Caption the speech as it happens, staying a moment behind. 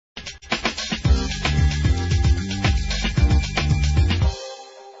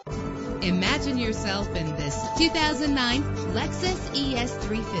Imagine yourself in this 2009 Lexus ES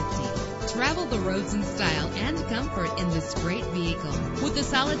 350. Travel the roads in style and comfort in this great vehicle. With a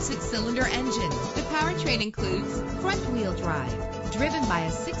solid 6-cylinder engine, the powertrain includes front-wheel drive, driven by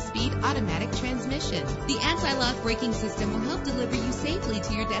a 6-speed automatic transmission. The anti-lock braking system will help deliver you safely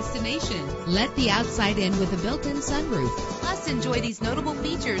to your destination. Let the outside in with a built-in sunroof. Plus, enjoy these notable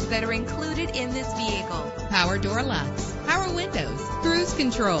features that are included in this vehicle: power door locks, power windows, cruise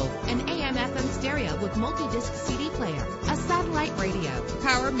control, an AM/FM stereo with multi-disc CD player, a satellite radio,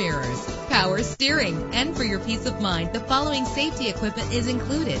 power mirrors, power steering. And for your peace of mind, the following safety equipment is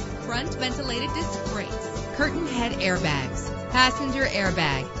included: front ventilated disc brakes, curtain head airbags, passenger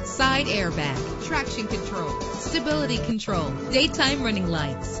airbag, side airbag, traction control, stability control, daytime running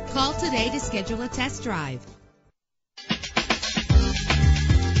lights. Call today to schedule a test drive.